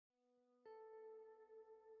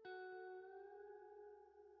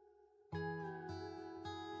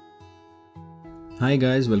Hi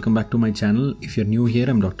guys, welcome back to my channel. If you're new here,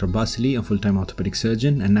 I'm Dr. Basili, a full-time orthopedic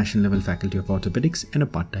surgeon and national level faculty of orthopedics and a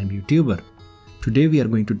part-time YouTuber. Today we are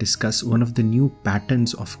going to discuss one of the new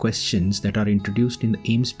patterns of questions that are introduced in the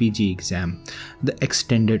AIIMS exam, the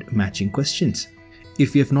extended matching questions.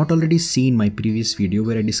 If you have not already seen my previous video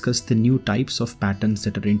where I discussed the new types of patterns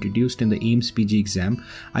that are introduced in the AIIMS exam,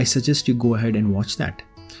 I suggest you go ahead and watch that.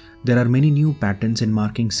 There are many new patterns and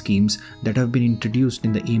marking schemes that have been introduced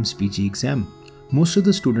in the AIIMS exam. Most of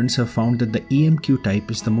the students have found that the EMQ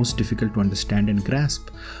type is the most difficult to understand and grasp.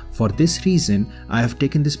 For this reason, I have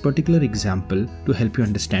taken this particular example to help you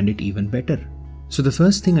understand it even better. So the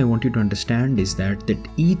first thing I want you to understand is that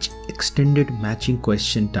each extended matching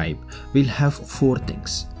question type will have four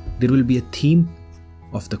things. There will be a theme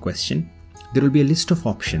of the question, there will be a list of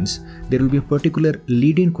options, there will be a particular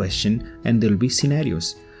lead-in question, and there will be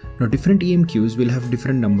scenarios. Now different EMQs will have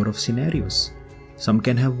different number of scenarios. Some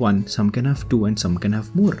can have one, some can have two, and some can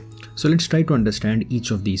have more. So let's try to understand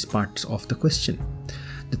each of these parts of the question.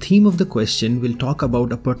 The theme of the question will talk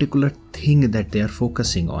about a particular thing that they are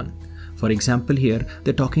focusing on. For example, here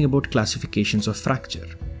they're talking about classifications of fracture.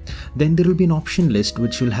 Then there will be an option list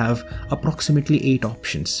which will have approximately 8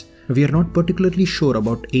 options. We are not particularly sure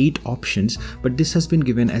about 8 options, but this has been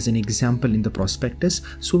given as an example in the prospectus,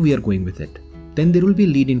 so we are going with it. Then there will be a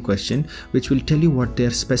lead-in question which will tell you what they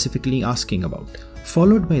are specifically asking about.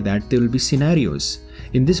 Followed by that, there will be scenarios.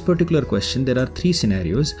 In this particular question, there are 3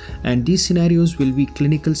 scenarios, and these scenarios will be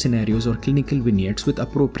clinical scenarios or clinical vignettes with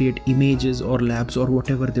appropriate images or labs or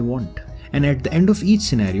whatever they want. And at the end of each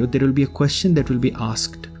scenario, there will be a question that will be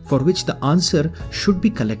asked, for which the answer should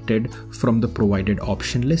be collected from the provided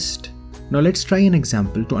option list. Now let's try an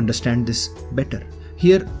example to understand this better.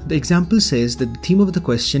 Here, the example says that the theme of the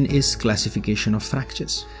question is classification of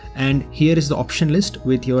fractures. And here is the option list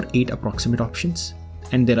with your 8 approximate options.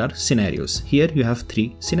 And there are scenarios. Here you have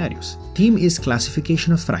 3 scenarios. Theme is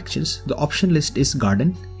classification of fractures. The option list is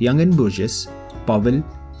Garden, Young and Burgess, Powell,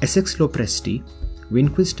 Essex-Lopresti,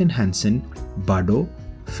 Winquist and Hansen, Bado,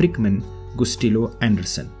 Frickman, Gustillo,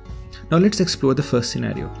 Anderson. Now let's explore the first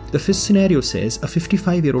scenario. The first scenario says a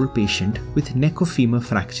 55-year-old patient with neck of femur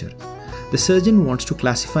fracture. The surgeon wants to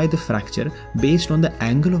classify the fracture based on the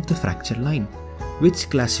angle of the fracture line. Which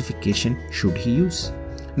classification should he use?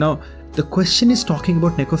 Now, the question is talking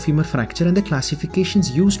about neck of femur fracture and the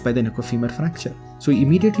classifications used by the neck of femur fracture. So you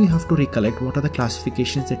immediately have to recollect what are the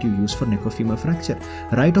classifications that you use for neck of femur fracture.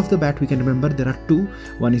 Right off the bat, we can remember there are 2.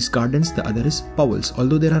 One is Gardens, the other is Powell's.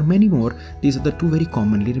 Although there are many more, these are the 2 very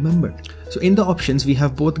commonly remembered. So in the options, we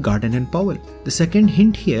have both Garden and Powell. The second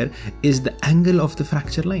hint here is the angle of the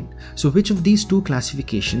fracture line. So which of these 2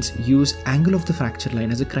 classifications use angle of the fracture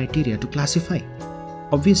line as a criteria to classify?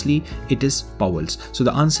 Obviously, it is Powell's. So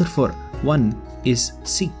the answer for 1 is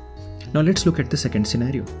C. Now let's look at the second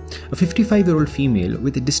scenario. A 55-year-old female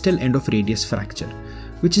with a distal end of radius fracture.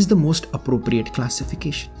 Which is the most appropriate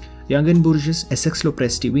classification? Young and Burgess,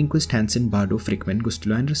 Essex-Lopresti, Winquist, Hansen, Bado, Frickman,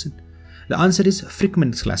 Gustillo, Anderson. The answer is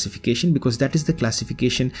Frickman's classification because that is the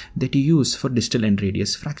classification that you use for distal end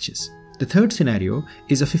radius fractures. The third scenario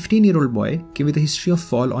is a 15-year-old boy with a history of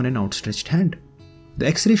fall on an outstretched hand. The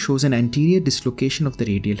X-ray shows an anterior dislocation of the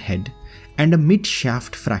radial head and a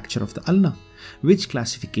mid-shaft fracture of the ulna. Which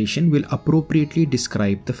classification will appropriately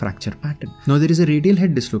describe the fracture pattern? Now there is a radial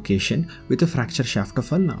head dislocation with a fracture shaft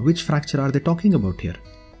of ulna. Which fracture are they talking about here?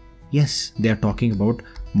 Yes, they are talking about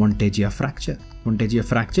Boneteacher fracture. Boneteacher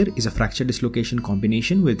fracture is a fracture dislocation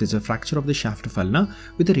combination with a fracture of the shaft of ulna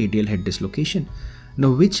with a radial head dislocation.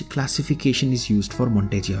 Now which classification is used for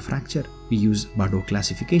Boneteacher fracture? We use Bado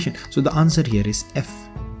classification. So the answer here is F.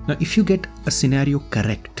 Now if you get a scenario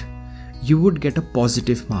correct, you would get a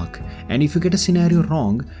positive mark, and if you get a scenario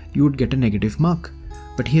wrong, you would get a negative mark.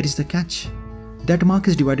 But here is the catch. That mark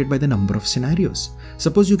is divided by the number of scenarios.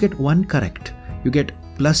 Suppose you get 1 correct, you get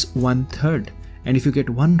plus 1/3, and if you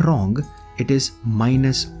get 1 wrong, it is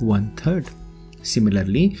minus 1/3.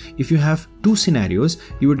 Similarly, if you have 2 scenarios,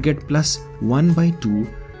 you would get plus 1/2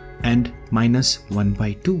 and minus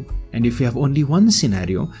 1/2. And if you have only 1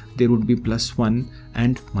 scenario, there would be plus 1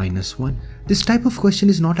 and minus 1. This type of question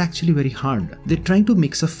is not actually very hard. They're trying to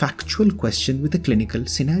mix a factual question with a clinical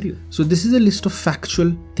scenario. So this is a list of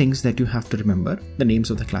factual things that you have to remember, the names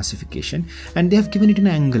of the classification, and they have given it an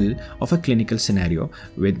angle of a clinical scenario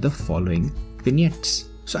with the following vignettes.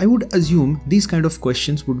 So I would assume these kind of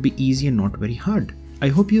questions would be easy and not very hard. I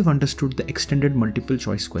hope you have understood the extended multiple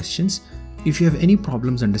choice questions. If you have any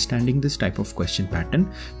problems understanding this type of question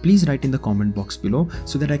pattern, please write in the comment box below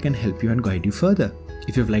so that I can help you and guide you further.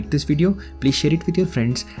 If you've liked this video, please share it with your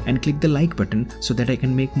friends and click the like button so that I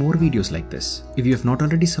can make more videos like this. If you have not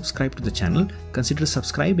already subscribed to the channel, consider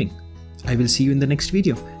subscribing. I will see you in the next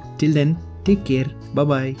video. Till then, take care. Bye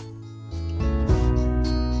bye.